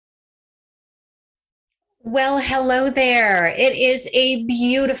Well, hello there. It is a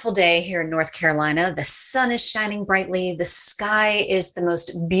beautiful day here in North Carolina. The sun is shining brightly. The sky is the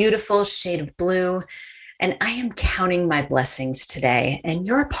most beautiful shade of blue. And I am counting my blessings today, and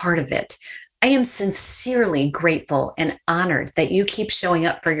you're a part of it. I am sincerely grateful and honored that you keep showing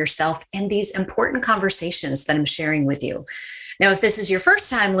up for yourself in these important conversations that I'm sharing with you. Now, if this is your first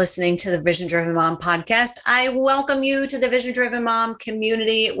time listening to the Vision Driven Mom podcast, I welcome you to the Vision Driven Mom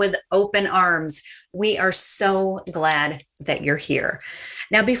community with open arms. We are so glad that you're here.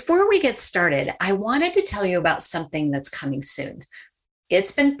 Now, before we get started, I wanted to tell you about something that's coming soon.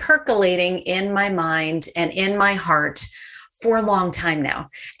 It's been percolating in my mind and in my heart for a long time now,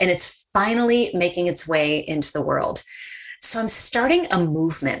 and it's finally making its way into the world. So I'm starting a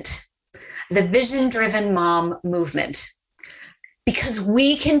movement, the Vision Driven Mom movement, because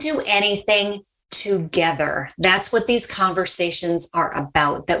we can do anything together. That's what these conversations are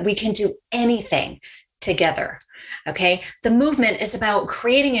about, that we can do anything together. Okay. The movement is about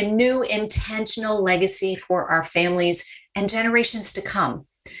creating a new intentional legacy for our families and generations to come.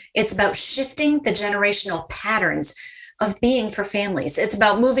 It's about shifting the generational patterns of being for families. It's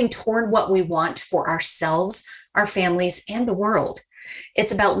about moving toward what we want for ourselves, our families, and the world.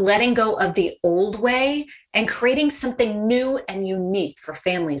 It's about letting go of the old way and creating something new and unique for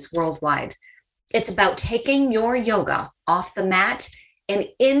families worldwide. It's about taking your yoga off the mat and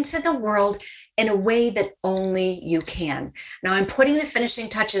into the world in a way that only you can. Now, I'm putting the finishing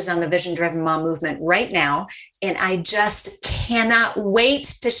touches on the Vision Driven Mom movement right now, and I just cannot wait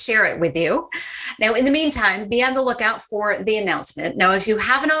to share it with you. Now, in the meantime, be on the lookout for the announcement. Now, if you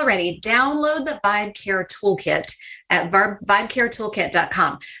haven't already, download the Vibe Care Toolkit at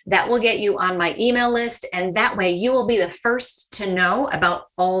vibecaretoolkit.com. That will get you on my email list, and that way you will be the first to know about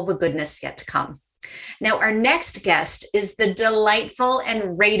all the goodness yet to come. Now, our next guest is the delightful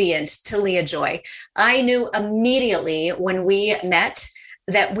and radiant Talia Joy. I knew immediately when we met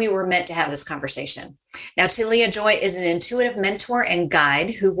that we were meant to have this conversation. Now, Talia Joy is an intuitive mentor and guide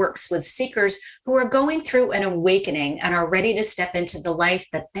who works with seekers who are going through an awakening and are ready to step into the life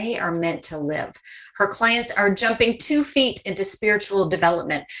that they are meant to live. Her clients are jumping 2 feet into spiritual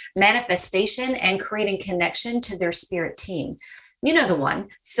development, manifestation, and creating connection to their spirit team. You know the one,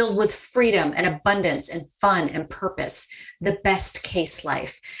 filled with freedom and abundance and fun and purpose, the best case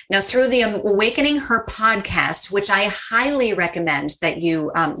life. Now, through the Awakening Her podcast, which I highly recommend that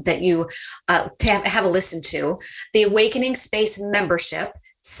you have a listen to, the Awakening Space membership,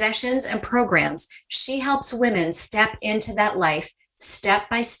 sessions, and programs, she helps women step into that life step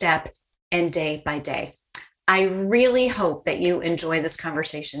by step and day by day. I really hope that you enjoy this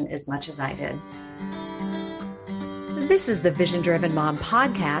conversation as much as I did. This is the Vision Driven Mom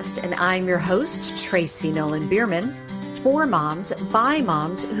podcast, and I'm your host, Tracy Nolan Bierman, for moms by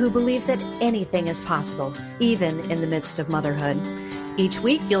moms who believe that anything is possible, even in the midst of motherhood. Each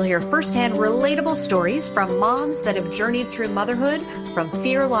week, you'll hear firsthand relatable stories from moms that have journeyed through motherhood, from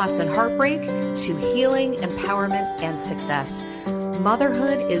fear, loss, and heartbreak to healing, empowerment, and success.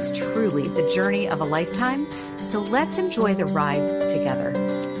 Motherhood is truly the journey of a lifetime, so let's enjoy the ride together.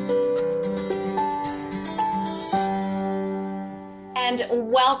 And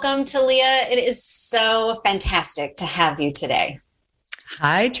welcome, Talia. It is so fantastic to have you today.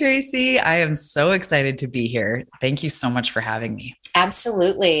 Hi, Tracy. I am so excited to be here. Thank you so much for having me.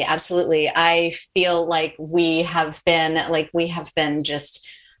 Absolutely. Absolutely. I feel like we've been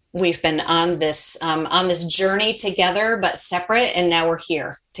on this journey together, but separate. And now we're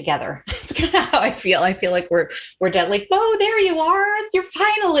here together. That's kind of how I feel. I feel like we're dead. Like, oh, there you are. You're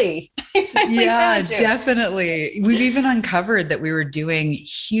finally. Yeah, definitely. We've even uncovered that we were doing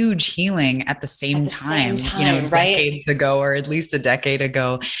huge healing at the same time, right? Decades ago, or at least a decade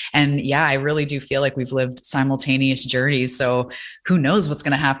ago. And yeah, I really do feel like we've lived simultaneous journeys. So who knows what's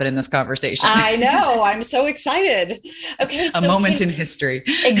going to happen in this conversation? I know. I'm so excited. Okay. A moment in history.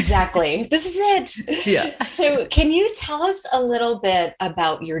 Exactly. This is it. Yeah. So can you tell us a little bit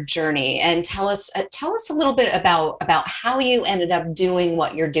about your journey and tell us a little bit about how you ended up doing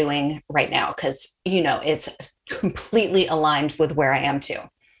what you're doing right now? Because, it's completely aligned with where I am too.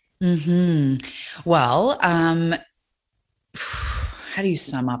 Mm-hmm. Well, how do you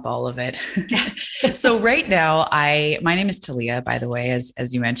sum up all of it? So right now, my name is Talia, by the way,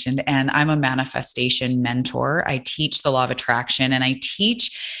 as you mentioned, and I'm a manifestation mentor. I teach the law of attraction, and I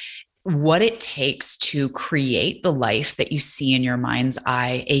teach what it takes to create the life that you see in your mind's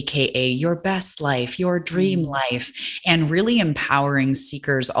eye, AKA your best life, your dream life, and really empowering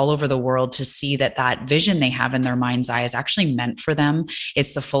seekers all over the world to see that that vision they have in their mind's eye is actually meant for them.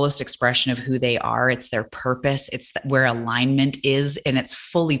 It's the fullest expression of who they are. It's their purpose. It's where alignment is, and it's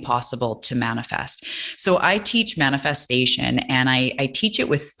fully possible to manifest. So I teach manifestation, and I teach it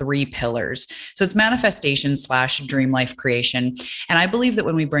with 3 pillars. So it's manifestation / dream life creation. And I believe that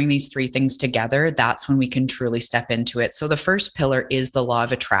when we bring these 3 things together, that's when we can truly step into it. So the first pillar is the law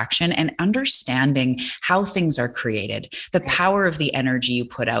of attraction and understanding how things are created, the power of the energy you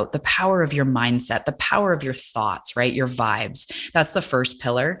put out, the power of your mindset, the power of your thoughts, right? Your vibes. That's the first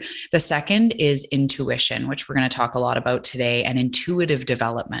pillar. The second is intuition, which we're going to talk a lot about today, and intuitive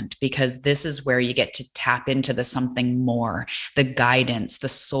development, because this is where you get to tap into the something more, the guidance, the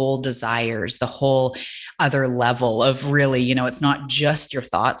soul desires, the whole other level of really, it's not just your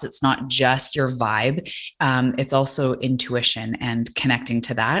thoughts. It's not just your vibe. It's also intuition and connecting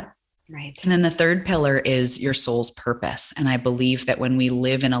to that. Right. And then the third pillar is your soul's purpose. And I believe that when we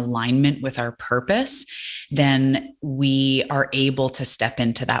live in alignment with our purpose, then we are able to step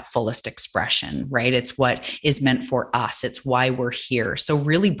into that fullest expression, right? It's what is meant for us. It's why we're here. So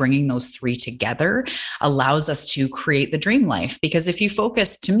really bringing those 3 together allows us to create the dream life. Because if you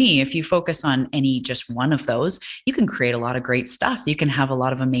focus on any just one of those, you can create a lot of great stuff. You can have a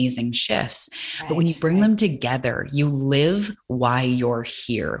lot of amazing shifts. Right, but when you bring them together, you live why you're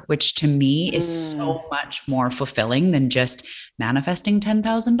here, which to me is so much more fulfilling than just manifesting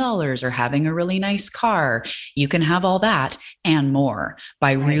 $10,000 or having a really nice car. You can have all that and more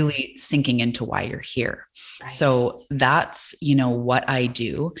by really sinking into why you're here. Right. So that's, what I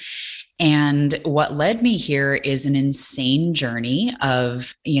do. And what led me here is an insane journey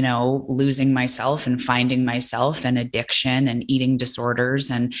of, losing myself and finding myself and addiction and eating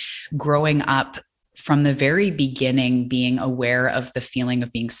disorders and growing up from the very beginning, being aware of the feeling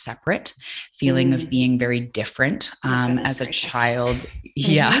of being separate, feeling of being very different as a child.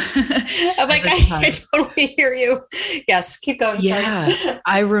 Yeah. I'm like, I totally hear you. Yes. Keep going. Yeah.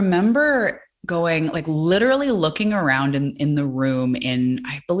 I remember going, like, literally looking around in the room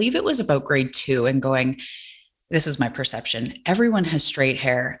I believe it was about grade 2, and going, this is my perception. Everyone has straight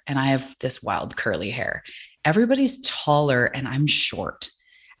hair and I have this wild curly hair. Everybody's taller and I'm short.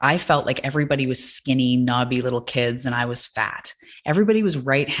 I felt like everybody was skinny, knobby little kids, and I was fat. Everybody was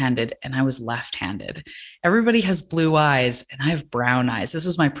right-handed and I was left-handed. Everybody has blue eyes and I have brown eyes. This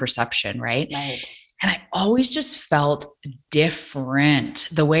was my perception, right? Right. And I always just felt different.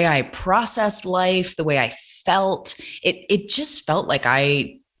 The way I processed life, the way I felt, it just felt like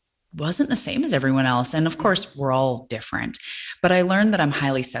I wasn't the same as everyone else. And of course, we're all different. But I learned that I'm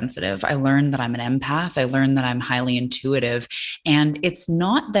highly sensitive. I learned that I'm an empath. I learned that I'm highly intuitive. And it's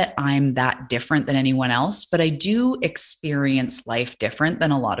not that I'm that different than anyone else, but I do experience life different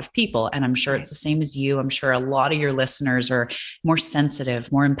than a lot of people. And I'm sure it's the same as you. I'm sure a lot of your listeners are more sensitive,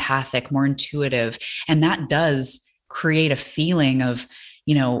 more empathic, more intuitive. And that does create a feeling of,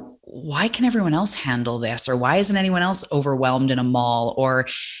 why can everyone else handle this? Or why isn't anyone else overwhelmed in a mall? Or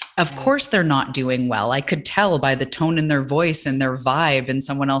of course they're not doing well. I could tell by the tone in their voice and their vibe, and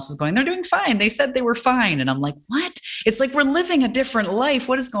someone else is going, they're doing fine. They said they were fine. And I'm like, what? It's like, we're living a different life.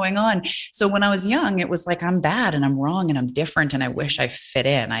 What is going on? So when I was young, it was like, I'm bad and I'm wrong and I'm different. And I wish I fit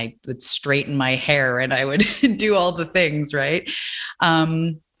in. I would straighten my hair and I would do all the things. Right.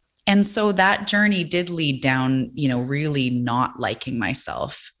 And so that journey did lead down, really not liking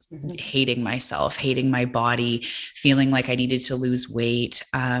myself, hating myself, hating my body, feeling like I needed to lose weight.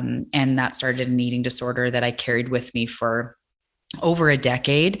 And that started an eating disorder that I carried with me for over a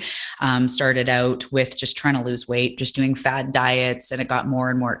decade. Started out with just trying to lose weight, just doing fad diets, and it got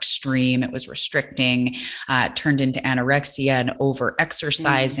more and more extreme. It was restricting, turned into anorexia and over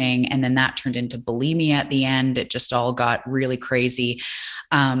exercising. And then that turned into bulimia at the end. It just all got really crazy.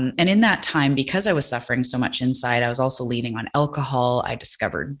 And in that time, because I was suffering so much inside, I was also leaning on alcohol. I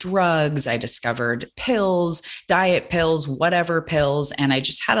discovered drugs. I discovered pills, diet pills, whatever pills. And I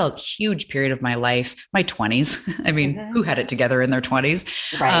just had a huge period of my life, my 20s. I mean, who had it together in their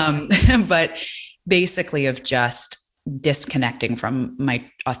 20s? Right. But basically of just disconnecting from my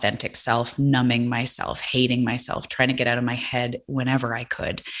authentic self, numbing myself, hating myself, trying to get out of my head whenever I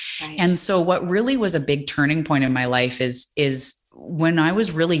could. Right. And so what really was a big turning point in my life is when I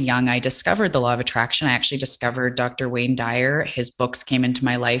was really young, I discovered the law of attraction. I actually discovered Dr. Wayne Dyer. His books came into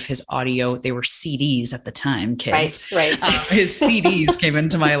my life, his audio, they were CDs at the time, kids. Right. His CDs came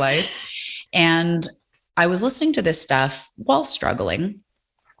into my life. And I was listening to this stuff while struggling,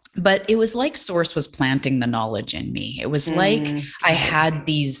 but it was like Source was planting the knowledge in me. It was like I had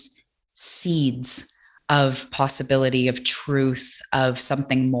these seeds of possibility, of truth, of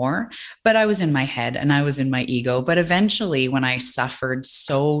something more. But I was in my head and I was in my ego. But eventually, when I suffered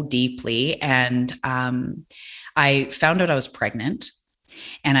so deeply and I found out I was pregnant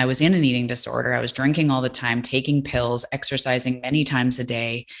and I was in an eating disorder, I was drinking all the time, taking pills, exercising many times a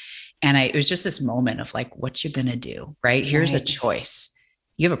day. And it was just this moment of like, what you gonna do, right? Here's a choice.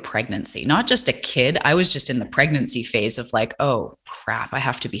 You have a pregnancy, not just a kid. I was just in the pregnancy phase of like, oh crap, I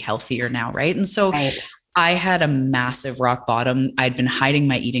have to be healthier now, right? And so I had a massive rock bottom. I'd been hiding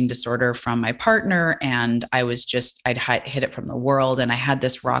my eating disorder from my partner, and I'd hid it from the world. And I had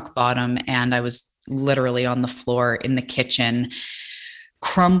this rock bottom, and I was literally on the floor in the kitchen,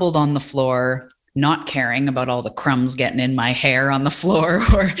 crumbled on the floor, not caring about all the crumbs getting in my hair on the floor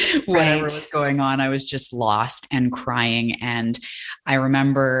or whatever was going on. I was just lost and crying. And I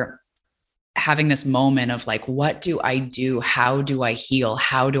remember having this moment of like, what do I do? How do I heal?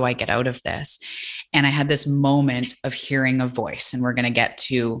 How do I get out of this? And I had this moment of hearing a voice, and we're going to get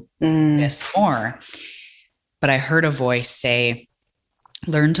to this more. But I heard a voice say,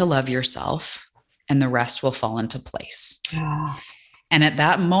 learn to love yourself and the rest will fall into place. And at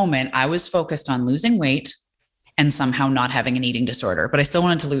that moment, I was focused on losing weight and somehow not having an eating disorder, but I still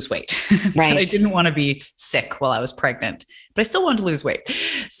wanted to lose weight. Right. I didn't want to be sick while I was pregnant, but I still wanted to lose weight.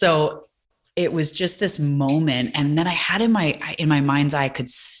 So it was just this moment. And then I had in my mind's eye, I could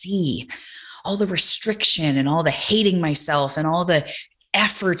see all the restriction and all the hating myself and all the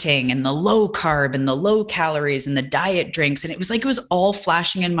efforting and the low carb and the low calories and the diet drinks. And it was like, it was all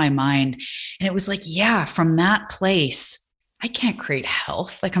flashing in my mind. And it was like, yeah, from that place, I can't create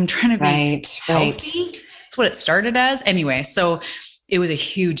health. Like I'm trying to be healthy. That's what it started as. Anyway, so it was a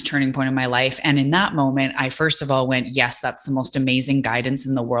huge turning point in my life. And in that moment, I first of all went, yes, that's the most amazing guidance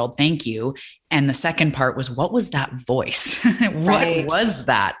in the world. Thank you. And the second part was, what was that voice? What was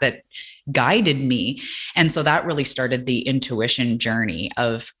that guided me? And so that really started the intuition journey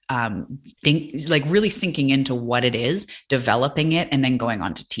of really sinking into what it is, developing it, and then going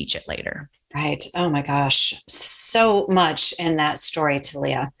on to teach it later. Right. Oh my gosh. So much in that story,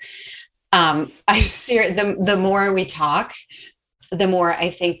 Talia. I see the more we talk, the more I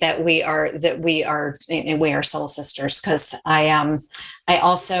think that we are soul sisters. Cause I am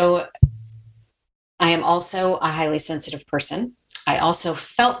also a highly sensitive person. I also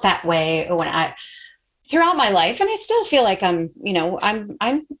felt that way throughout my life. And I still feel like I'm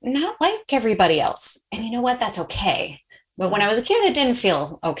not like everybody else. And you know what? That's okay. But when I was a kid, it didn't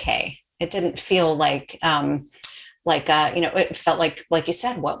feel okay. It didn't feel like, it felt like you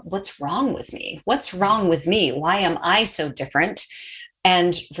said, what's wrong with me? What's wrong with me? Why am I so different?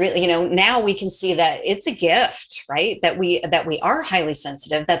 And really, now we can see that it's a gift, right? That we are highly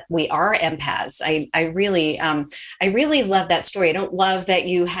sensitive, that we are empaths. I really love that story. I don't love that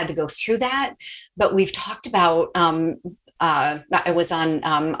you had to go through that, but we've talked about, I was on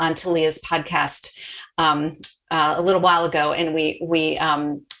Talia's podcast, a little while ago, and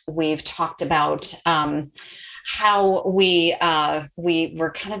we've talked about, how we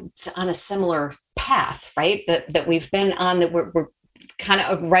were kind of on a similar path, right? That we've been on, that we're kind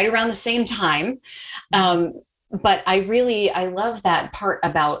of right around the same time. But I love that part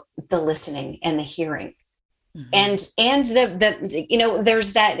about the listening and the hearing. Mm-hmm. And the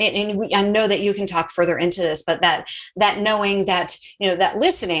there's that, and I know that you can talk further into this, but that knowing that, that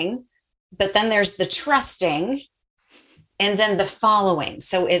listening, but then there's the trusting and then the following.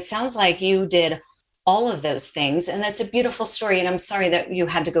 So it sounds like you did all of those things. And that's a beautiful story. And I'm sorry that you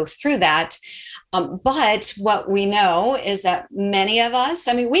had to go through that. But what we know is that many of us,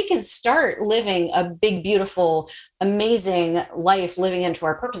 we can start living a big, beautiful, amazing life, living into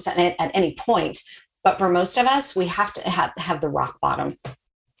our purpose at any point. But for most of us, we have to have the rock bottom.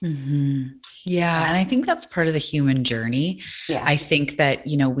 Mm-hmm. Yeah. And I think that's part of the human journey. Yeah. I think that,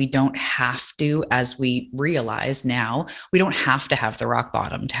 we don't have to, as we realize now, we don't have to have the rock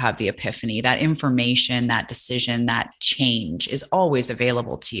bottom to have the epiphany. That information, that decision, that change is always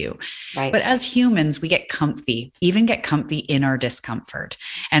available to you. Right. But as humans, we get comfy in our discomfort.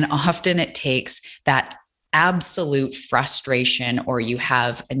 And often it takes that absolute frustration, or you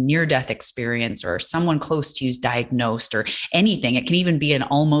have a near-death experience, or someone close to you is diagnosed, or anything. It can even be an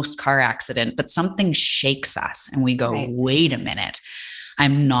almost car accident, but something shakes us and we go, wait a minute,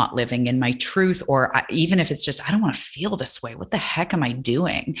 I'm not living in my truth. Or even if it's just, I don't want to feel this way. What the heck am I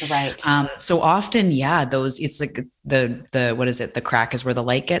doing? Right. So often, it's like the, what is it? The crack is where the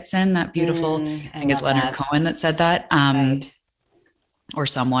light gets in. That beautiful, I think it's Leonard Cohen that said that. or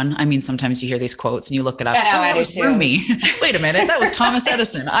someone. I mean, sometimes you hear these quotes and you look it up. I know, I do too. Rumi. Wait a minute, that was Thomas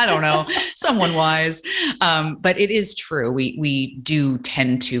Edison. I don't know, someone wise. But it is true. We do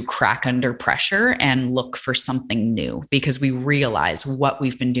tend to crack under pressure and look for something new because we realize what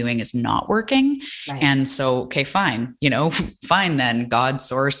we've been doing is not working. Right. And so, okay, fine, fine then, God,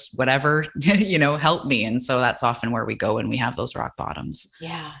 source, whatever, help me. And so that's often where we go when we have those rock bottoms.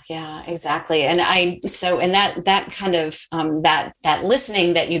 Yeah, exactly. And that kind of that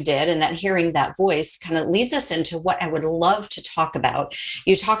listening that you did and that hearing that voice kind of leads us into what I would love to talk about.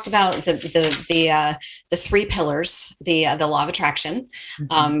 You talked about the three pillars, the law of attraction,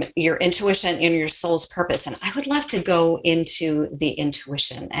 your intuition and your soul's purpose. And I would love to go into the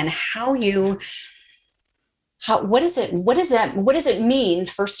intuition and what does it mean?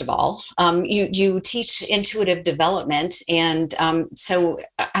 First of all, you teach intuitive development, and so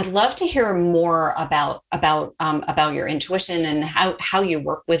I'd love to hear more about your intuition and how you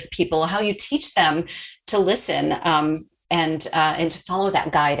work with people, how you teach them to listen and to follow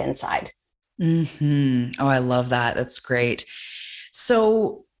that guide inside. Oh, I love that. That's great.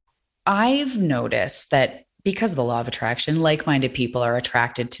 So I've noticed that because of the law of attraction, like-minded people are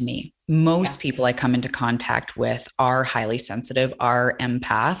attracted to me. Most people I come into contact with are highly sensitive, are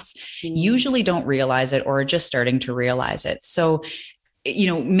empaths, usually don't realize it or are just starting to realize it. So,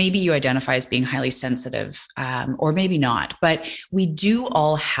 maybe you identify as being highly sensitive, or maybe not, but we do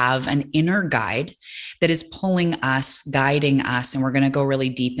all have an inner guide that is pulling us, guiding us. And we're going to go really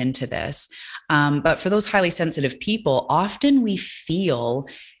deep into this. But for those highly sensitive people, often we feel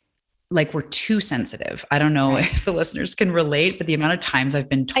like we're too sensitive. I don't know if the listeners can relate, but the amount of times I've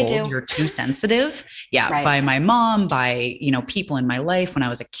been told you're too sensitive. By my mom, by, people in my life when I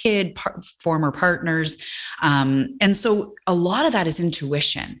was a kid, former partners. And so a lot of that is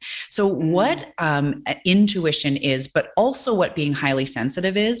intuition. So what intuition is, but also what being highly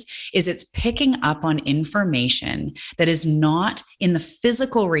sensitive is it's picking up on information that is not in the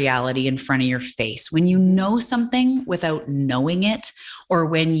physical reality in front of your face. When you know something without knowing it, or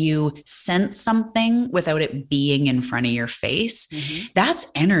when you sense something without it being in front of your face, that's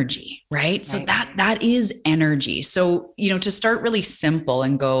energy, right? So that is energy. So, to start really simple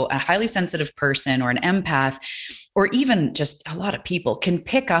and go, a highly sensitive person or an empath, or even just a lot of people can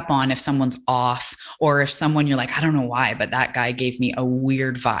pick up on if someone's off, or if someone you're like, I don't know why, but that guy gave me a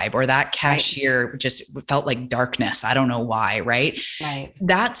weird vibe, or that cashier just felt like darkness. I don't know why. Right.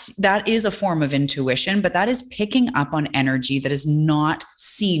 That is a form of intuition, but that is picking up on energy that is not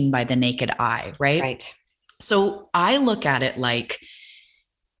seen by the naked eye. Right. So I look at it like,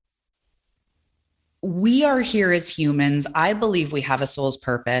 we are here as humans. I believe we have a soul's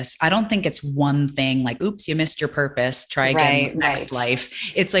purpose. I don't think it's one thing like, oops, you missed your purpose. Try again next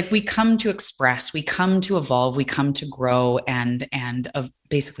life. It's like we come to express, we come to evolve, we come to grow and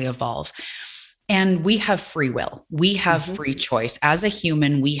basically evolve. And we have free will. We have free choice. As a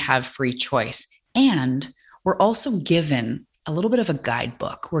human, we have free choice. And we're also given a little bit of a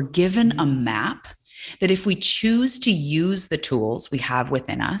guidebook. We're given a map that if we choose to use the tools we have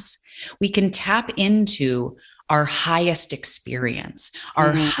within us, we can tap into our highest experience,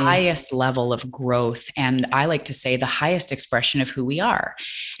 our highest level of growth. And I like to say the highest expression of who we are.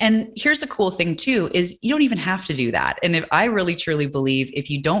 And here's a cool thing too, is you don't even have to do that. And if I really truly believe if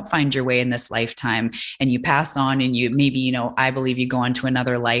you don't find your way in this lifetime and you pass on and you maybe, I believe you go on to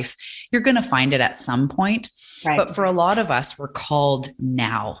another life, you're going to find it at some point. But for a lot of us, we're called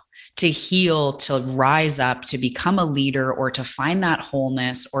now to heal, to rise up, to become a leader, or to find that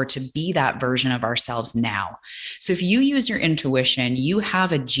wholeness, or to be that version of ourselves now. So if you use your intuition, you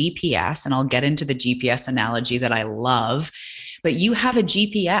have a GPS, and I'll get into the GPS analogy that I love, but you have a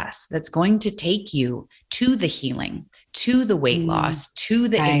GPS that's going to take you to the healing, to the weight loss, to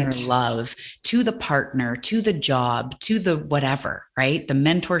the inner love, to the partner, to the job, to the whatever, right? The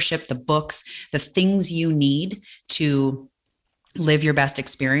mentorship, the books, the things you need to live your best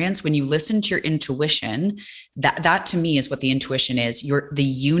experience. When you listen to your intuition, that to me is what the intuition is. The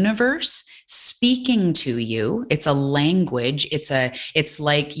universe speaking to you. It's a language. It's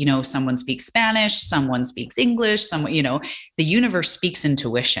like, someone speaks Spanish, someone speaks English, the universe speaks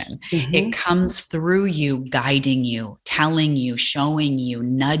intuition. It comes through you, guiding you, telling you, showing you,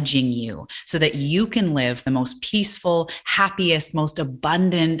 nudging you so that you can live the most peaceful, happiest, most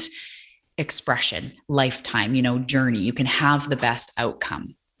abundant expression, lifetime, journey. You can have the best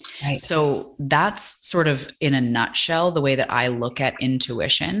outcome. So that's sort of in a nutshell, the way that I look at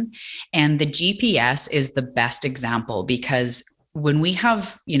intuition. And the GPS is the best example, because when we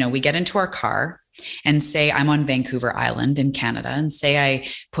have, we get into our car and say, I'm on Vancouver Island in Canada, and say I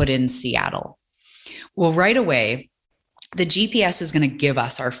put in Seattle. Well, right away, the GPS is going to give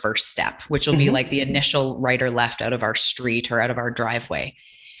us our first step, which will be like the initial right or left out of our street or out of our driveway.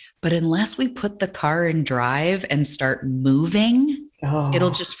 But unless we put the car in drive and start moving, it'll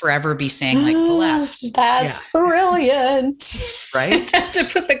just forever be saying like the left. That's brilliant. Right? To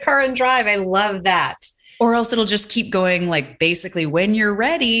put the car in drive. I love that. Or else it'll just keep going like basically when you're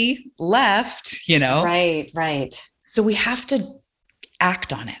ready, left, you know? Right. So we have to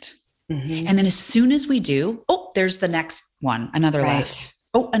act on it. And then as soon as we do, there's the next one, another left.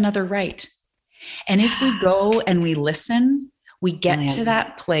 Another right. And if we go and we listen, we get to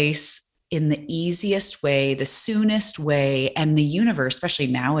that place in the easiest way, the soonest way. And the universe, especially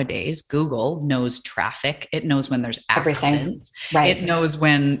nowadays, Google knows traffic. It knows when there's accidents. Right. It knows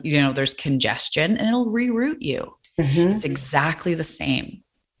when, there's congestion, and it'll reroute you. It's exactly the same.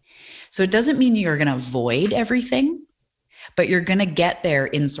 So it doesn't mean you're going to avoid everything, but you're going to get there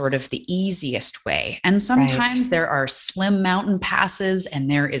in sort of the easiest way. And sometimes there are slim mountain passes,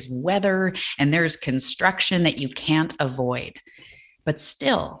 and there is weather, and there's construction that you can't avoid. But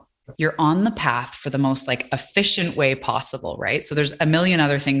still, you're on the path for the most like efficient way possible, right? So there's a million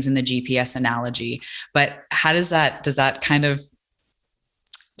other things in the GPS analogy, but how does that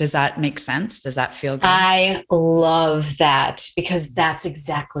make sense? Does that feel good? I love that, because that's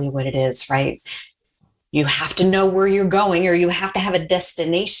exactly what it is, right? You have to know where you're going, or you have to have a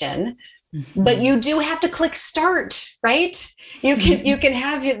destination, but you do have to click start, right? You can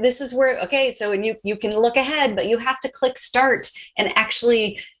have, this is where, so, and you can look ahead, but you have to click start and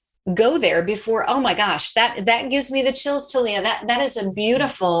actually go there before, oh my gosh, that gives me the chills, Talia. That is a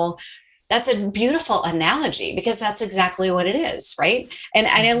beautiful analogy, because that's exactly what it is, right? And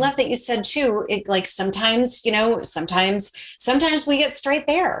I love that you said too, like sometimes we get straight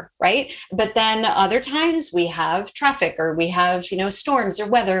there, right? But then other times we have traffic, or we have, storms or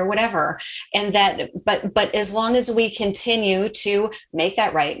weather or whatever. And but as long as we continue to make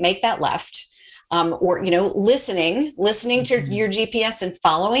that right, make that left, or, listening to your GPS and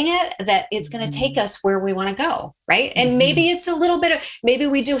following it, that it's going to take us where we want to go. Right. And maybe it's a little bit maybe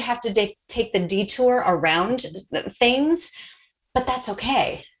we do have to take the detour around things, but that's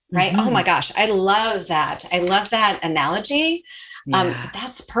okay. Right. Oh my gosh. I love that. I love that analogy.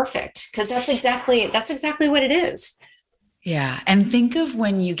 That's perfect. Because that's exactly what it is. Yeah. And think of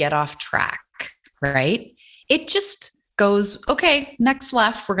when you get off track, right? It just goes, okay, next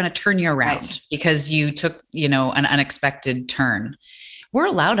left, we're going to turn you around because you took, an unexpected turn. We're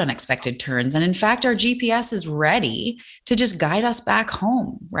allowed unexpected turns. And in fact, our GPS is ready to just guide us back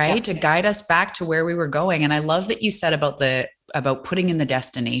home, right? To guide us back to where we were going. And I love that you said about putting in the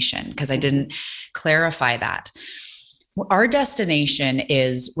destination, because I didn't clarify that. Our destination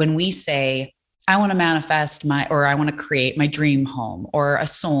is when we say, I want to manifest or I want to create my dream home or a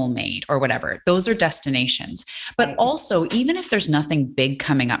soulmate or whatever. Those are destinations. But also, even if there's nothing big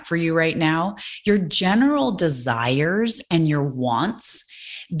coming up for you right now, your general desires and your wants,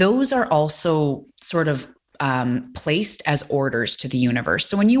 those are also sort of placed as orders to the universe.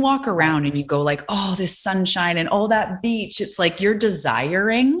 So when you walk around and you go like, oh, this sunshine and oh, that beach, it's like you're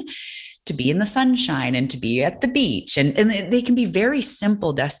desiring to be in the sunshine and to be at the beach. And they can be very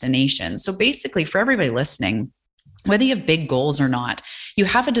simple destinations. So basically, for everybody listening, whether you have big goals or not, you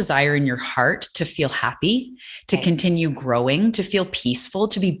have a desire in your heart to feel happy, to continue growing, to feel peaceful,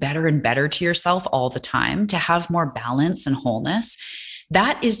 to be better and better to yourself all the time, to have more balance and wholeness.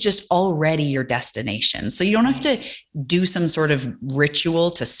 That is just already your destination. So you don't have to do some sort of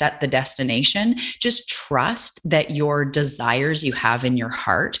ritual to set the destination. Just trust that your desires you have in your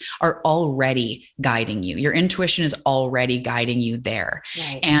heart are already guiding you. Your intuition is already guiding you there.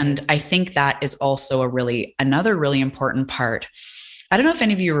 And I think that is also another really important part. I don't know if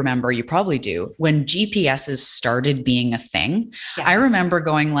any of you remember, you probably do, when GPSs started being a thing. I remember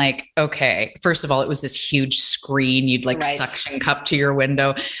going like, okay, first of all, it was this huge screen, you'd like suction cup to your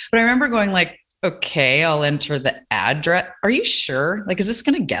window. But I remember going like, okay, I'll enter the address. Are you sure? Like, is this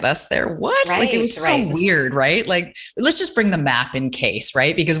going to get us there? What? Like, it was so weird, right? Like, let's just bring the map in case,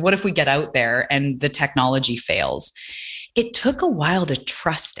 right? Because what if we get out there and the technology fails? It took a while to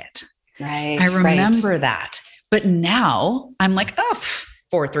trust it. I remember that. But now I'm like,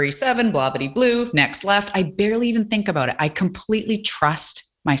 437, blah, blah, blue, next left. I barely even think about it. I completely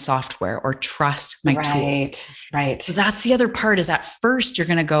trust my software or trust my tools. So that's the other part, is at first you're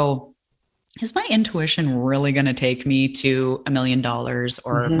going to go, is my intuition really going to take me to $1 million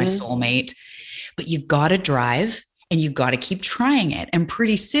or my soulmate? But you got to drive and you got to keep trying it. And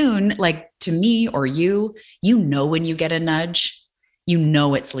pretty soon, like to me or you when you get a nudge,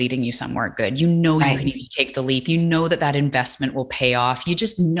 it's leading you somewhere good. You can even take the leap. You know that investment will pay off. You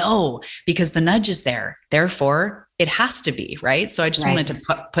just know, because the nudge is there. Therefore, it has to be, right? So I just wanted to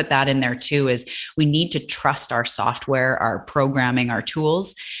put that in there too, is we need to trust our software, our programming, our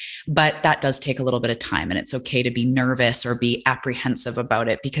tools, but that does take a little bit of time, and it's okay to be nervous or be apprehensive about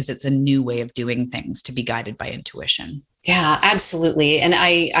it because it's a new way of doing things, to be guided by intuition. Yeah, absolutely. And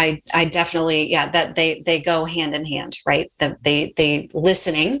I definitely, that they go hand in hand, right? They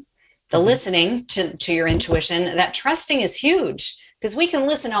listening to your intuition, that trusting is huge, because we can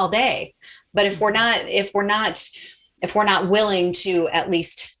listen all day, but if we're not willing to at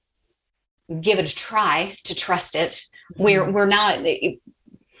least give it a try to trust it, we're not.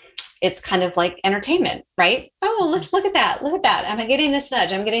 It's kind of like entertainment, right? Oh, let's look at that. Look at that. I'm getting this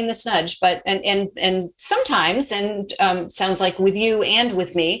nudge. But, and sometimes, sounds like with you and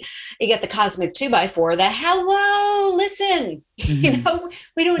with me, you get the cosmic 2x4, the hello, listen,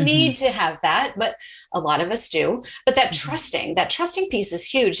 we don't need to have that, but a lot of us do. But that trusting piece is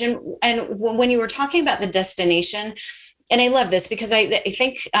huge. And when you were talking about the destination, and I love this because I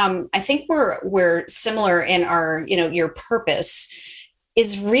think we're similar in our, your purpose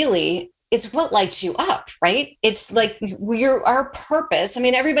is really, it's what lights you up, right? It's like our purpose. I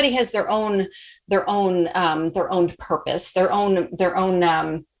mean, everybody has their own purpose, their own,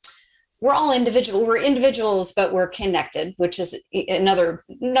 we're all individual. We're individuals, but we're connected, which is another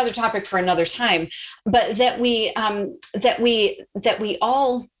topic for another time. But that we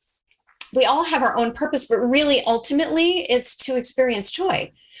all have our own purpose, but really ultimately it's to experience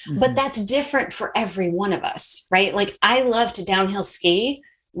joy. But that's different for every one of us, right? Like, I love to downhill ski.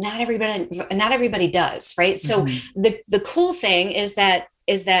 Not everybody does, right? So the cool thing is that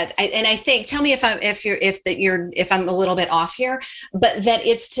I think, tell me if I'm a little bit off here, but that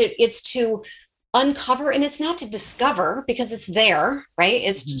it's to uncover, and it's not to discover because it's there, right?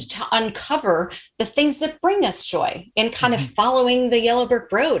 It's to uncover the things that bring us joy, and kind of following the yellow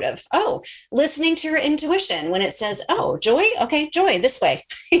brick road of, listening to your intuition when it says, joy, okay, joy this way,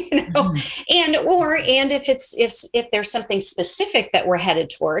 and if there's something specific that we're headed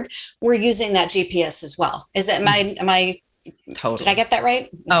toward, we're using that GPS as well. Is that am I totally. Did I get that right?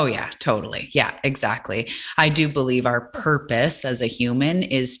 Oh yeah, totally. Yeah, exactly. I do believe our purpose as a human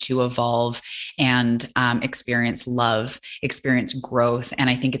is to evolve and experience love, experience growth. And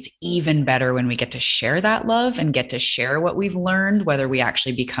I think it's even better when we get to share that love and get to share what we've learned, whether we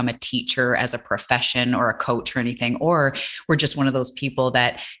actually become a teacher as a profession or a coach or anything, or we're just one of those people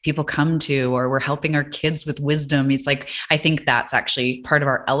that people come to, or we're helping our kids with wisdom. It's like, I think that's actually part of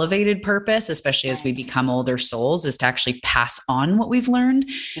our elevated purpose, especially as we become older souls, is to actually pass on what we've learned.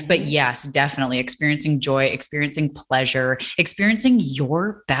 But yes, definitely experiencing joy, experiencing pleasure, experiencing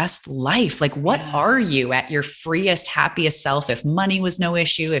your best life. Like, what are you at your freest, happiest self? If money was no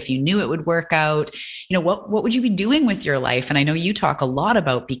issue, if you knew it would work out, what would you be doing with your life? And I know you talk a lot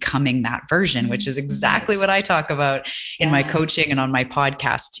about becoming that version, which is exactly what I talk about in my coaching and on my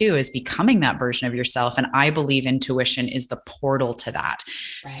podcast too, is becoming that version of yourself. And I believe intuition is the portal to that.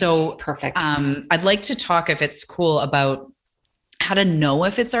 Right. So perfect. I'd like to talk, if it's cool, about how to know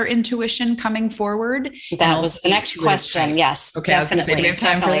if it's our intuition coming forward. That was the next question. Yes. Okay. Definitely. Do we have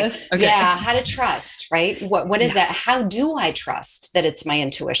time for this? Okay. Yeah. How to trust, right? What is that? How do I trust that it's my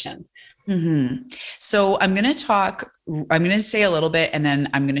intuition? So I'm going to say a little bit, and then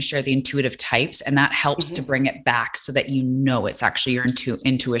I'm going to share the intuitive types, and that helps to bring it back so that it's actually your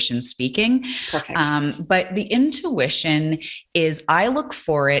intuition speaking. Perfect. But the intuition is, I look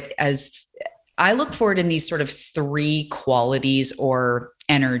for it in these sort of three qualities or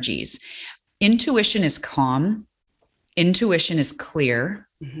energies. Intuition is calm. Intuition is clear.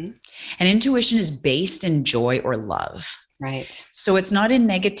 And intuition is based in joy or love. Right. So it's not in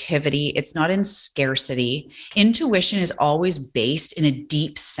negativity. It's not in scarcity. Intuition is always based in a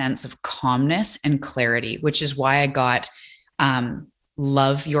deep sense of calmness and clarity, which is why I got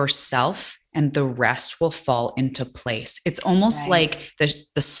love yourself, and the rest will fall into place. It's almost like the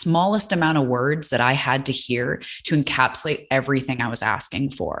smallest amount of words that I had to hear to encapsulate everything I was asking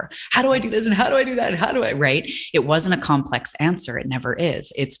for. How do I do this? And how do I do that? And how do I, right? It wasn't a complex answer. It never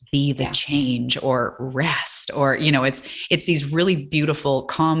is. It's be the change, or rest, or, it's these really beautiful,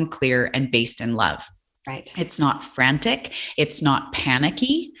 calm, clear, and based in love. Right. It's not frantic. It's not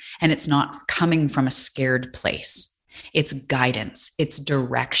panicky. And it's not coming from a scared place. It's guidance, it's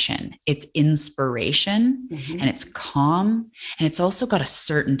direction, it's inspiration, and it's calm. And it's also got a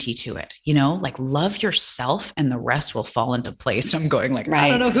certainty to it, like love yourself and the rest will fall into place. I'm going like, I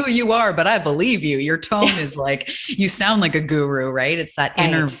don't know who you are, but I believe you. Your tone is like, you sound like a guru, right? It's that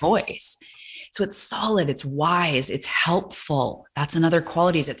inner voice. So it's solid, it's wise, it's helpful. That's another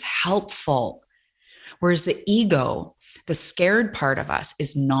quality, is it's helpful. Whereas the ego, The scared part of us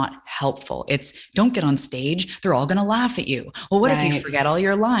is not helpful. It's don't get on stage. They're all going to laugh at you. Well, what if you forget all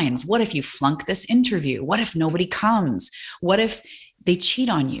your lines? What if you flunk this interview? What if nobody comes? What if they cheat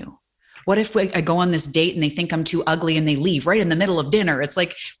on you? What if I go on this date and they think I'm too ugly and they leave right in the middle of dinner? It's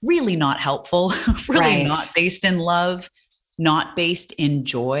like really not helpful, really not based in love, not based in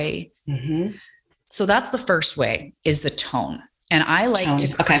joy. Mm-hmm. So that's the first way, is the tone. And I like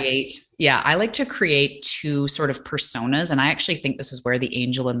to create, I like to create two sort of personas. And I actually think this is where the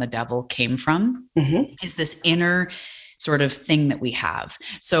angel and the devil came from, is this inner sort of thing that we have.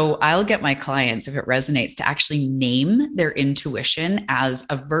 So I'll get my clients, if it resonates, to actually name their intuition as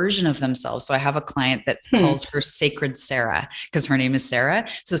a version of themselves. So I have a client that calls her Sacred Sarah, because her name is Sarah.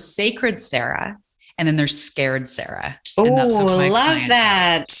 So Sacred Sarah, and then there's Scared Sarah. Oh, love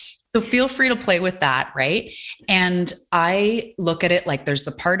that. So feel free to play with that, right? And I look at it like there's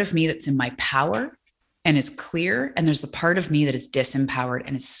the part of me that's in my power and is clear, and there's the part of me that is disempowered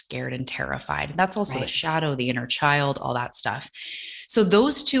and is scared and terrified. And that's also the shadow, the inner child, all that stuff. So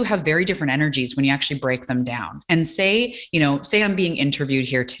those two have very different energies when you actually break them down. And say I'm being interviewed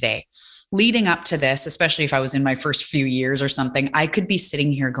here today. Leading up to this, especially if I was in my first few years or something, I could be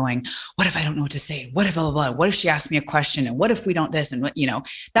sitting here going, what if I don't know what to say? What if blah, blah, blah? What if she asked me a question? And what if we don't this? And what,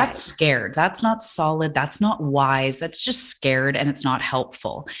 that's scared. That's not solid. That's not wise. That's just scared. And it's not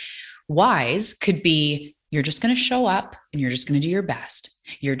helpful. Wise could be, you're just going to show up and you're just going to do your best.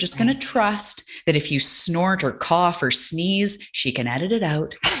 You're just going to trust that if you snort or cough or sneeze, she can edit it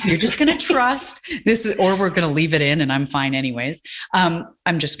out. You're just going to trust or we're going to leave it in and I'm fine anyways. I'm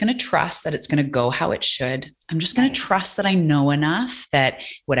just going to trust that it's going to go how it should. I'm just going to trust that I know enough that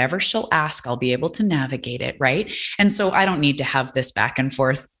whatever she'll ask, I'll be able to navigate it. Right. And so I don't need to have this back and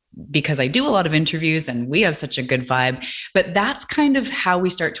forth, because I do a lot of interviews and we have such a good vibe, but that's kind of how we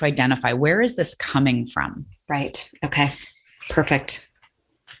start to identify, where is this coming from? Right. Okay. Perfect.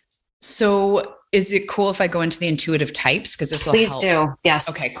 So is it cool if I go into the intuitive types? Because this will help. Please do. Yes.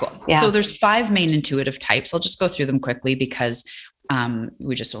 Okay, cool. Yeah. So there's 5 main intuitive types. I'll just go through them quickly because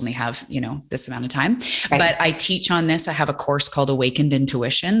we just only have, this amount of time, but I teach on this. I have a course called Awakened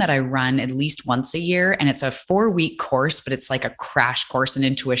Intuition that I run at least once a year. And it's a 4-week course, but it's like a crash course in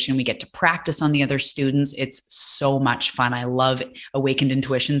intuition. We get to practice on the other students. It's so much fun. I love Awakened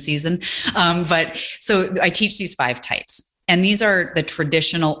Intuition season. But so I teach these 5 types. And these are the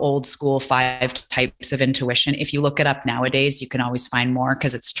traditional old school 5 types of intuition. If you look it up nowadays, you can always find more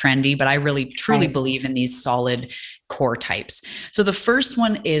because it's trendy, but I really truly believe in these solid core types. So the first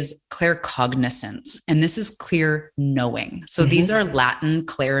one is claircognizance, and this is clear knowing. So these are Latin.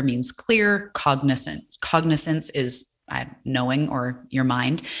 Clair means clear, cognizance is knowing or your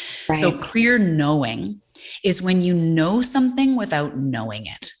mind. Right. So clear knowing is when you know something without knowing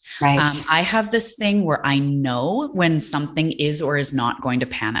it. Right. I have this thing where I know when something is or is not going to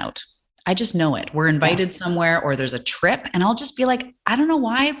pan out. I just know it. We're invited somewhere or there's a trip and I'll just be like, I don't know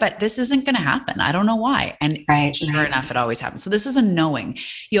why, but this isn't going to happen. I don't know why. And sure enough, it always happens. So this is a knowing.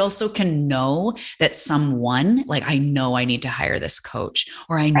 You also can know that someone, like, I know I need to hire this coach,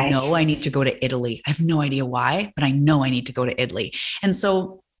 or I know I need to go to Italy. I have no idea why, but I know I need to go to Italy. And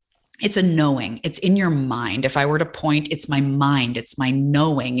so it's a knowing. It's in your mind. If I were to point, it's my mind. It's my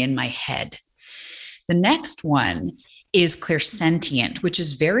knowing in my head. The next one is clairsentient, which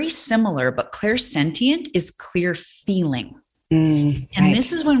is very similar, but clairsentient is clear feeling. And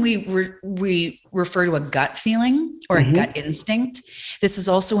this is when we refer to a gut feeling or a gut instinct. This is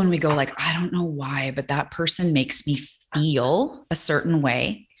also when we go like, I don't know why, but that person makes me feel a certain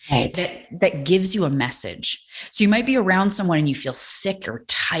way. That gives you a message. So you might be around someone and you feel sick or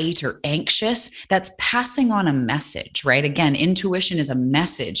tight or anxious. That's passing on a message, right? Again, intuition is a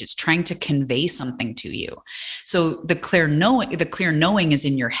message. It's trying to convey something to you. So the clear knowing is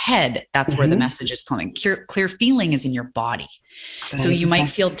in your head. That's where the message is coming. Clear feeling is in your body. So you might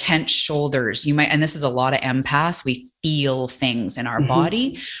feel tense shoulders. And this is a lot of empaths. We feel things in our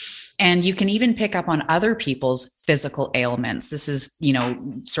body. And you can even pick up on other people's physical ailments. This is,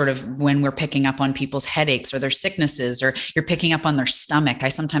 sort of when we're picking up on people's headaches or their sicknesses, or you're picking up on their stomach. I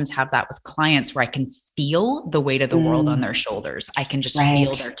sometimes have that with clients where I can feel the weight of the world on their shoulders. I can just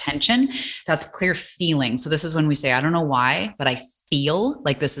feel their tension. That's clear feeling. So this is when we say, I don't know why, but I feel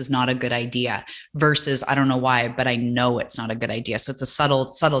like this is not a good idea, versus I don't know why, but I know it's not a good idea. So it's a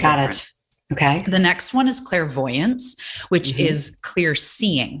subtle difference. Okay. The next one is clairvoyance, which is clear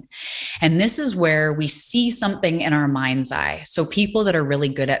seeing. And this is where we see something in our mind's eye. So people that are really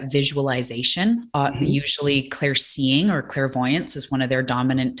good at visualization, usually clear seeing or clairvoyance is one of their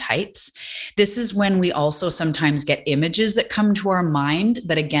dominant types. This is when we also sometimes get images that come to our mind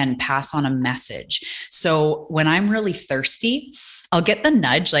that, again, pass on a message. So when I'm really thirsty, I'll get the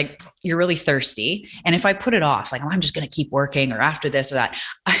nudge, like, you're really thirsty. And if I put it off, like, oh, I'm just going to keep working, or after this or that,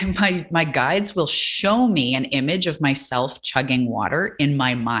 my guides will show me an image of myself chugging water in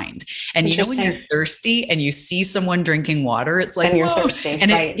my mind. And you know, when you're thirsty and you see someone drinking water, it's like, and you're thirsty.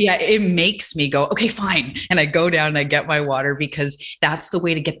 And right. it makes me go, okay, fine. And I go down and I get my water, because that's the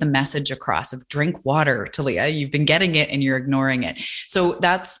way to get the message across of drink water, Talia. You've been getting it and you're ignoring it. So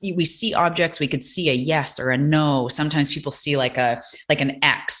we see objects, we could see a yes or a no. Sometimes people see like an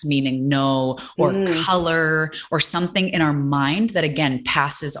X, meaning no, or color, or something in our mind that, again,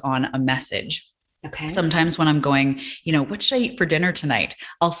 passes on a message. Okay. Sometimes when I'm going, what should I eat for dinner tonight?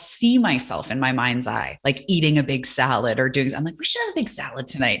 I'll see myself in my mind's eye, like eating a big salad or I'm like, we should have a big salad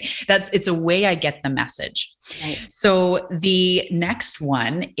tonight. It's a way I get the message. Right. So the next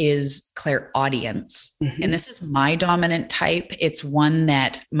one is clairaudience. And this is my dominant type. It's one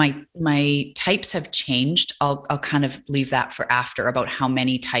that my types have changed. I'll kind of leave that for after, about how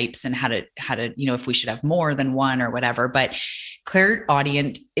many types and how to, if we should have more than one or whatever. But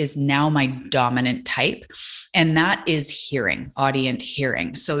clairaudient is now my dominant type. And that is hearing, audient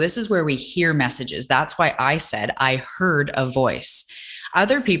hearing. So this is where we hear messages. That's why I said I heard a voice.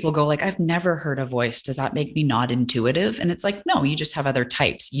 Other people go like, I've never heard a voice. Does that make me not intuitive? And it's like, no, you just have other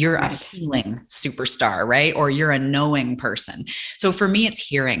types. You're a feeling superstar, right? Or you're a knowing person. So for me, it's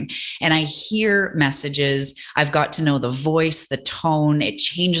hearing, and I hear messages. I've got to know the voice, the tone. It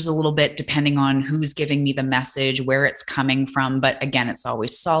changes a little bit depending on who's giving me the message, where it's coming from. But again, it's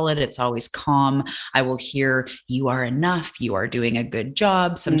always solid. It's always calm. I will hear, you are enough. You are doing a good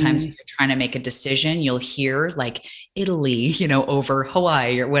job. Sometimes if you're trying to make a decision, you'll hear like Italy, over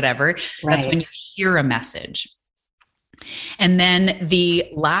Hawaii or whatever. Right. That's when you hear a message. And then the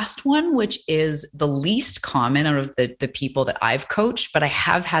last one, which is the least common out of the people that I've coached, but I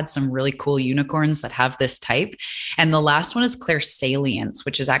have had some really cool unicorns that have this type. And the last one is clairsalience,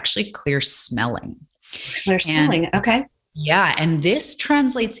 which is actually clear smelling. Clear smelling. Okay. Yeah. And this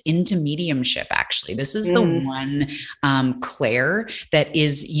translates into mediumship, actually. This is the one clair that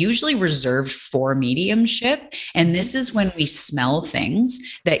is usually reserved for mediumship. And this is when we smell things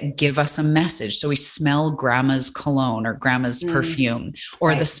that give us a message. So we smell grandma's cologne or grandma's perfume,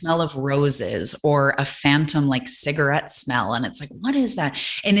 or the smell of roses, or a phantom like cigarette smell. And it's like, what is that?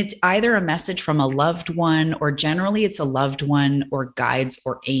 And it's either a message from a loved one, or generally it's a loved one or guides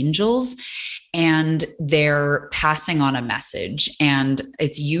or angels. And they're passing on a message. And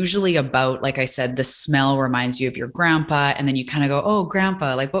it's usually about, like I said, the smell reminds you of your grandpa. And then you kind of go, oh,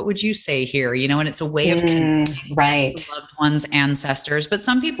 grandpa, like, what would you say here? And it's a way of connecting with loved ones, ancestors. But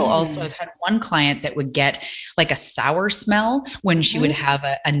some people also, I've had one client that would get like a sour smell when she would have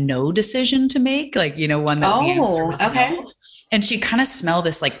a no decision to make, like, one that the answer was no. And she kind of smelled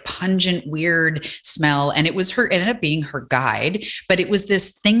this like pungent, weird smell. And it ended up being her guide, but it was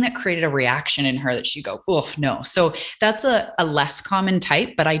this thing that created a reaction in her that she'd go, oh, no. So that's a less common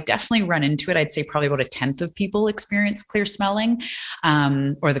type, but I definitely run into it. I'd say probably about 1/10 of people experience clear smelling,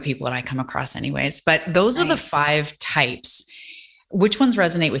 or the people that I come across anyways. But those are the 5 types. Which ones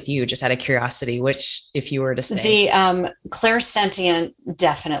resonate with you? Just out of curiosity, which, if you were to say? The clairsentient,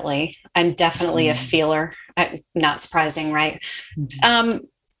 definitely. I'm definitely a feeler. Not surprising, right? And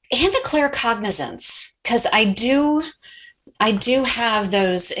the claircognizance, because I do have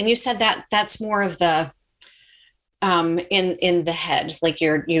those. And you said that that's more of the in the head, like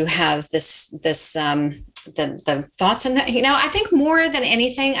you have this the thoughts and I think more than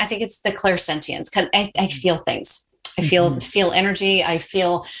anything, I think it's the clairsentience, because I feel things. I feel energy. I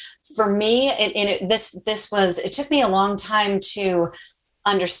feel, for me, it took me a long time to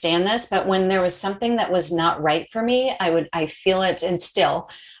understand this, but when there was something that was not right for me, I feel it. And still,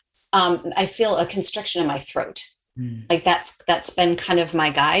 I feel a constriction in my throat. Like that's been kind of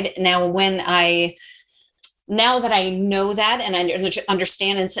my guide. Now that I know that and I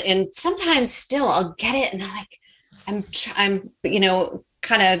understand, and sometimes still I'll get it, and I'm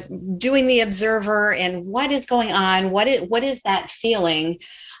kind of doing the observer and what is going on, what is that feeling,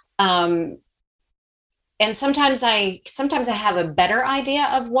 and sometimes I have a better idea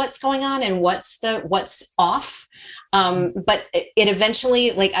of what's going on and what's off, but it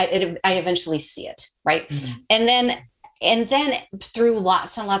eventually, like I eventually see it, right? And then through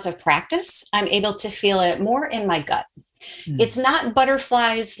lots and lots of practice, I'm able to feel it more in my gut. It's not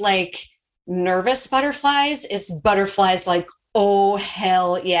butterflies like nervous butterflies is butterflies like, oh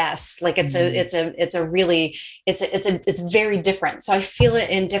hell yes, like it's very different. So I feel it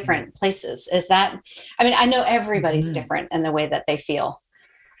in different places. Is that, I mean, I know everybody's different in the way that they feel.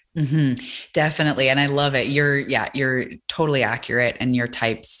 Definitely. And I love it. You're totally accurate in your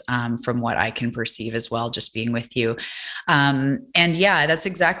types, from what I can perceive as well, just being with you. And yeah, that's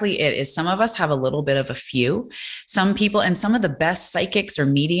exactly it. Is some of us have a little bit of a few. Some people, and some of the best psychics or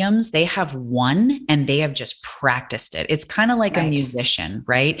mediums, they have one and they have just practiced it. It's kind of like a musician,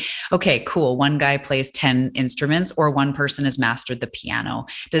 right? Okay, cool. One guy plays 10 instruments, or one person has mastered the piano.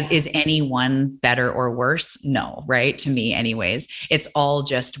 Is any one better or worse? No, right? To me anyways, it's all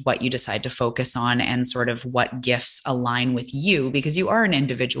just what you decide to focus on and sort of what gifts align with you, because you are an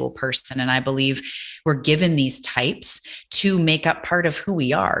individual person. And I believe we're given these types to make up part of who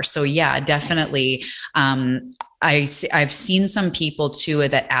we are. So yeah, definitely. I've seen some people too,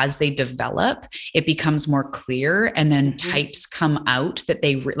 that as they develop, it becomes more clear, and then types come out that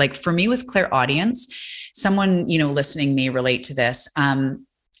they like. For me with clairaudience, someone, listening may relate to this.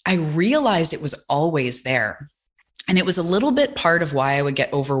 I realized it was always there. And it was a little bit part of why I would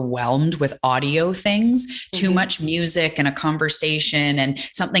get overwhelmed with audio things, too much music and a conversation and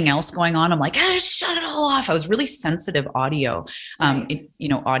something else going on. I'm like, shut it all off. I was really sensitive audio, auditorially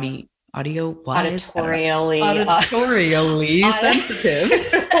sensitive,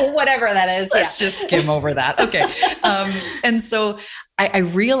 whatever that is. Let's just skim over that. Okay. And so I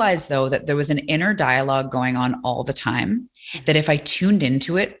realized though, that there was an inner dialogue going on all the time, that if I tuned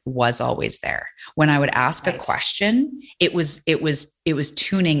into it, was always there. When I would ask a question, it was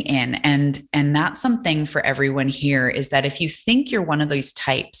tuning in. And that's something for everyone here, is that if you think you're one of these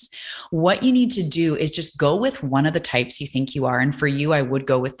types, what you need to do is just go with one of the types you think you are. And for you, I would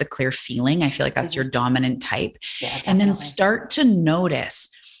go with the clear feeling. I feel like that's your dominant type. Yeah, and then start to notice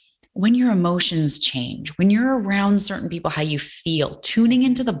when your emotions change, when you're around certain people, how you feel, tuning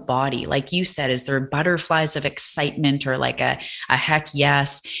into the body. Like you said, is there butterflies of excitement, or like a heck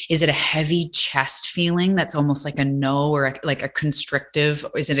yes? Is it a heavy chest feeling that's almost like a no, or like a constrictive?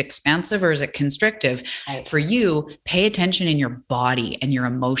 Is it expansive or is it constrictive? Right. For you, pay attention in your body and your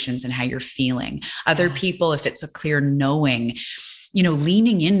emotions and how you're feeling. Other people, if it's a clear knowing,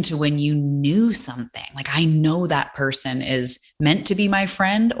 leaning into when you knew something, like I know that person is meant to be my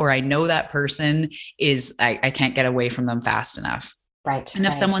friend, or I know that person is, I can't get away from them fast enough. Right. And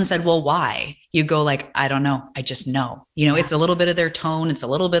if someone said, well, why? You go like, I don't know. I just know, it's a little bit of their tone. It's a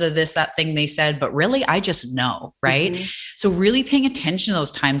little bit of this, that thing they said, but really, I just know. Right. So really paying attention to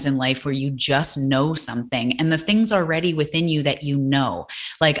those times in life where you just know something, and the things already within you that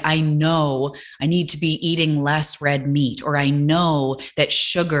like, I know I need to be eating less red meat, or I know that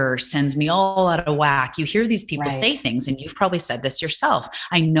sugar sends me all out of whack. You hear these people say things, and you've probably said this yourself.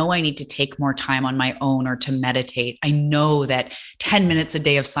 I know I need to take more time on my own, or to meditate. I know that 10 minutes a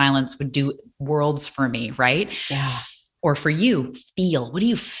day of silence would do worlds for me, right? Yeah. Or for you, feel. What do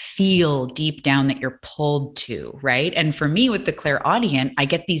you feel deep down that you're pulled to, right? And for me with the clairaudient, I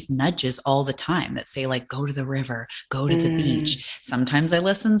get these nudges all the time that say like, go to the river, go to the beach. Sometimes I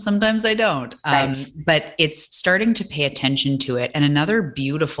listen, sometimes I don't. But it's starting to pay attention to it. And another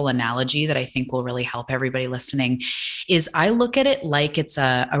beautiful analogy that I think will really help everybody listening is I look at it like it's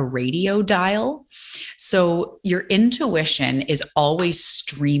a radio dial. So your intuition is always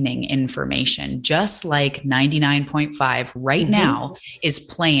streaming information, just like 99.5 right now is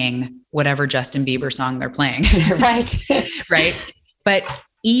playing whatever Justin Bieber song they're playing. Right. But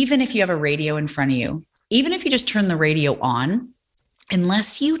even if you have a radio in front of you, even if you just turn the radio on,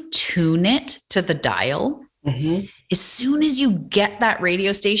 unless you tune it to the dial, as soon as you get that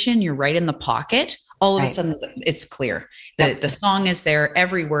radio station, you're right in the pocket. All of a sudden it's clear. The song is there.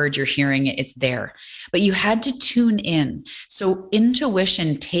 Every word you're hearing it, it's there, but you had to tune in. So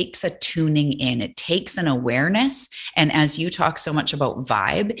intuition takes a tuning in. It takes an awareness. And as you talk so much about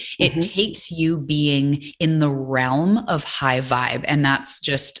vibe, it takes you being in the realm of high vibe. And that's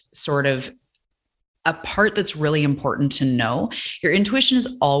just sort of a part that's really important to know. Your intuition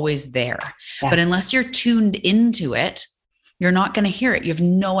is always there, but unless you're tuned into it, you're not going to hear it. You have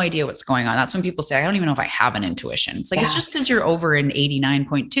no idea what's going on. That's when people say, I don't even know if I have an intuition. It's like, it's just because you're over in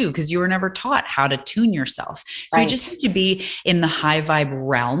 89.2, because you were never taught how to tune yourself. So you just need to be in the high vibe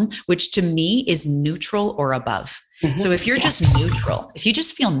realm, which to me is neutral or above. So if you're just neutral, if you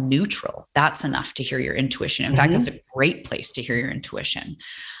just feel neutral, that's enough to hear your intuition. In fact, that's a great place to hear your intuition.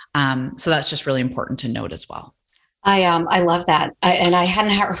 So that's just really important to note as well. I love that. And I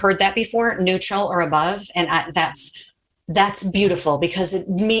hadn't heard that before, neutral or above. And that's That's beautiful, because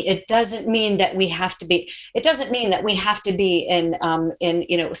it doesn't mean that we have to be, it doesn't mean that we have to be in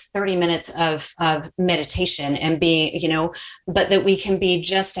 30 minutes of meditation and being, but that we can be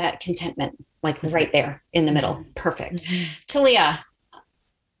just at contentment, like right there in the middle. Perfect. Talia,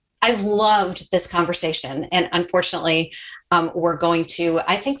 I've loved this conversation, and unfortunately, we're going to.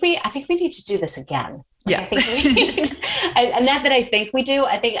 I think we need to do this again. Yeah. I think we need, and not that I think we do.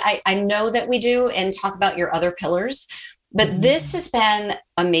 I think I know that we do, and talk about your other pillars. But this has been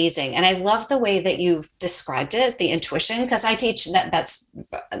amazing, and I love the way that you've described it, the intuition, because I teach that.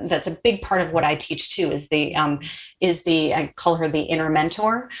 That's a big part of what I teach too. Is the I call her the inner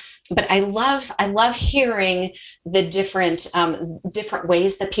mentor. But I love hearing the different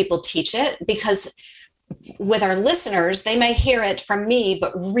ways that people teach it, because with our listeners, they may hear it from me,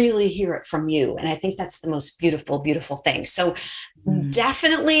 but really hear it from you. And I think that's the most beautiful, beautiful thing. So you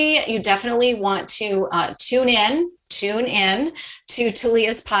definitely want to tune in to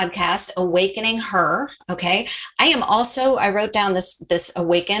Talia's podcast, Awakening Her. Okay. I wrote down this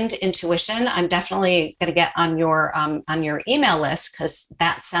awakened intuition. I'm definitely going to get on your email list, because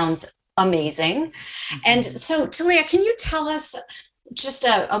that sounds amazing. And so, Talia, can you tell us just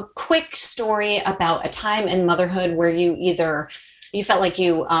a quick story about a time in motherhood where you felt like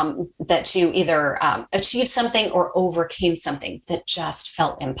you either achieved something or overcame something that just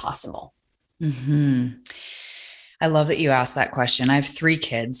felt impossible? I love that you asked that question. I have 3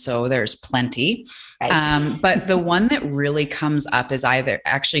 kids, so there's plenty. Right. But the one that really comes up is either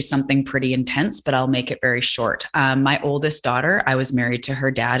actually something pretty intense, but I'll make it very short. My oldest daughter, I was married to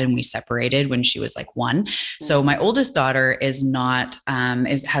her dad, and we separated when she was like 1. So my oldest daughter has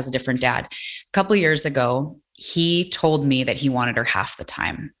a different dad. A couple of years ago, he told me that he wanted her half the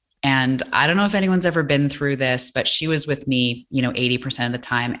time. And I don't know if anyone's ever been through this, but she was with me, 80% of the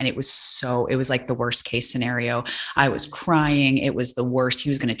time. And it was like the worst case scenario. I was crying. It was the worst. He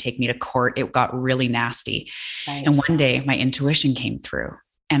was going to take me to court. It got really nasty. Right. And one day my intuition came through,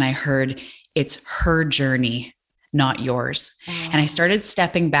 and I heard, it's her journey, not yours. And I started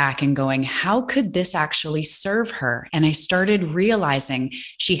stepping back and going, how could this actually serve her? And I started realizing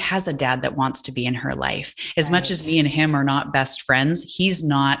she has a dad that wants to be in her life. As much as me and him are not best friends, he's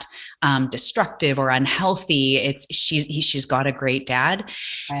not destructive or unhealthy. She's got a great dad,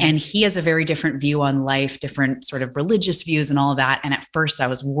 and he has a very different view on life, different sort of religious views and all that. And at first I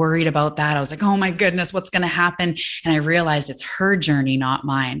was worried about that. I was like, oh my goodness, what's going to happen? And I realized it's her journey, not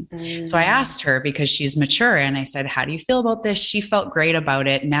mine. So I asked her, because she's mature, and I said, how do you feel about this? She felt great about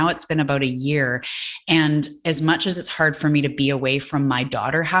it. Now it's been about a year. And as much as it's hard for me to be away from my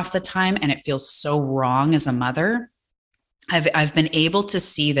daughter half the time, and it feels so wrong as a mother, I've been able to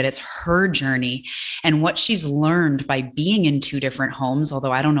see that it's her journey and what she's learned by being in 2 different homes,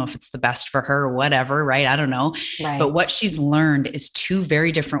 although I don't know if it's the best for her or whatever, right? I don't know. Right. But what she's learned is 2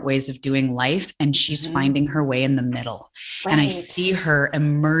 very different ways of doing life, and she's finding her way in the middle. Right. And I see her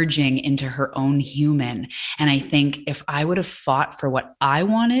emerging into her own human. And I think if I would have fought for what I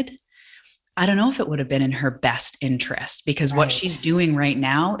wanted, I don't know if it would have been in her best interest, because what she's doing right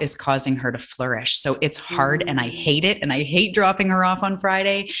now is causing her to flourish. So it's hard, and I hate it. And I hate dropping her off on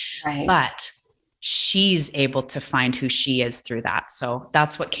Friday, but she's able to find who she is through that. So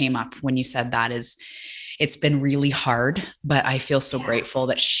that's what came up when you said that. Is it's been really hard, but I feel so grateful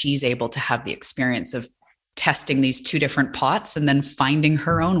that she's able to have the experience of testing these 2 different pots and then finding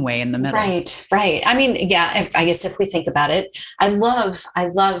her own way in the middle. Right. I mean, yeah, I guess if we think about it, I love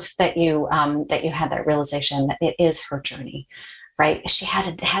that you had that realization that it is her journey, right? She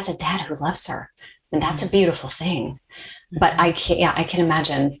has a dad who loves her, and that's a beautiful thing. But I can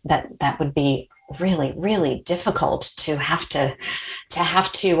imagine that would be really, really difficult to have to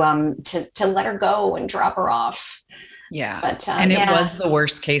let her go and drop her off. Yeah. But, and it was the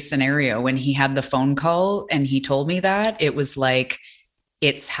worst case scenario when he had the phone call and he told me that. It was like,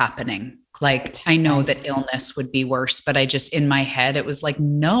 it's happening. Like, I know that illness would be worse, but I just, in my head, it was like,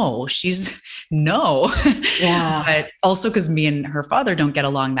 no. Yeah. But also because me and her father don't get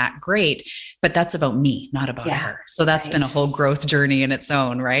along that great, but that's about me, not about her. So that's been a whole growth journey in its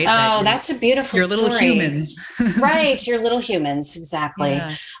own, right? Oh, that's a beautiful story. Your little humans. Right. Your little humans. Exactly. Yeah.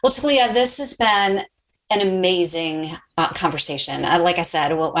 Well, Talia, this has been an amazing conversation. Like I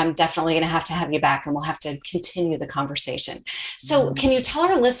said, I'm definitely going to have you back, and we'll have to continue the conversation. So can you tell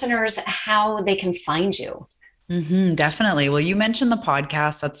our listeners how they can find you? Definitely. Well, you mentioned the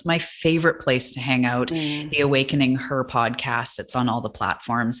podcast. That's my favorite place to hang out. The Awakening Her podcast. It's on all the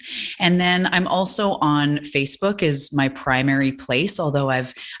platforms. And then I'm also on Facebook is my primary place, although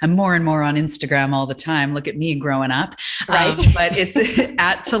I'm more and more on Instagram all the time. Look at me growing up. Right. But it's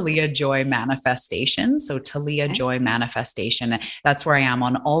at Talia Joy Manifestation. So Talia Joy Manifestation. That's where I am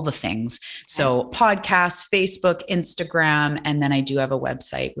on all the things. So podcast, Facebook, Instagram, and then I do have a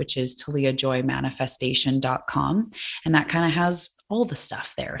website, which is taliajoymanifestation.com. And that kind of has all the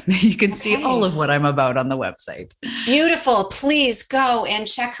stuff there. You can see all of what I'm about on the website. Beautiful. Please go and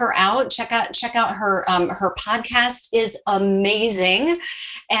check her out. Check out her podcast is amazing.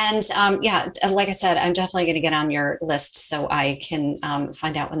 And like I said, I'm definitely going to get on your list so I can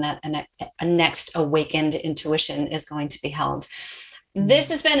find out when that next Awakened Intuition is going to be held.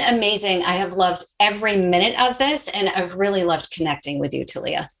 This has been amazing. I have loved every minute of this, and I've really loved connecting with you,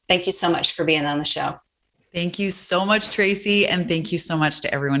 Talia. Thank you so much for being on the show. Thank you so much, Tracy. And thank you so much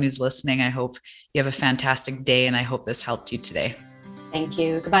to everyone who's listening. I hope you have a fantastic day, and I hope this helped you today. Thank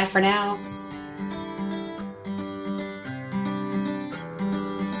you. Goodbye for now.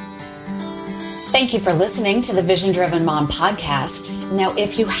 Thank you for listening to the Vision Driven Mom podcast. Now,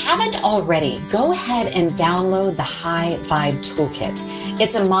 if you haven't already, go ahead and download the High Vibe Toolkit.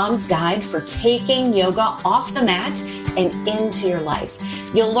 It's a mom's guide for taking yoga off the mat and into your life.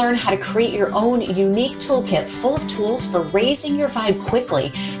 You'll learn how to create your own unique toolkit full of tools for raising your vibe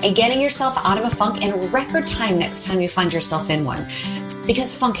quickly and getting yourself out of a funk in record time next time you find yourself in one.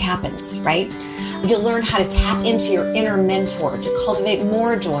 Because funk happens, right? You'll learn how to tap into your inner mentor to cultivate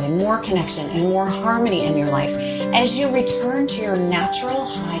more joy, more connection, and more harmony in your life as you return to your natural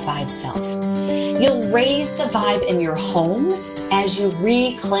high vibe self. You'll raise the vibe in your home as you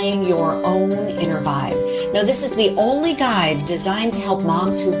reclaim your own inner vibe. Now, this is the only guide designed to help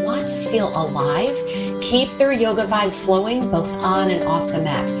moms who want to feel alive keep their yoga vibe flowing both on and off the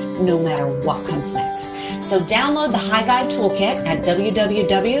mat, no matter what comes next. So download the High Vibe Toolkit at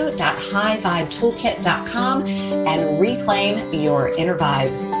www.highvibetoolkit.com and reclaim your inner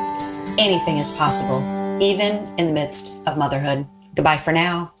vibe. Anything is possible, even in the midst of motherhood. Goodbye for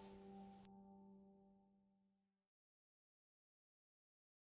now.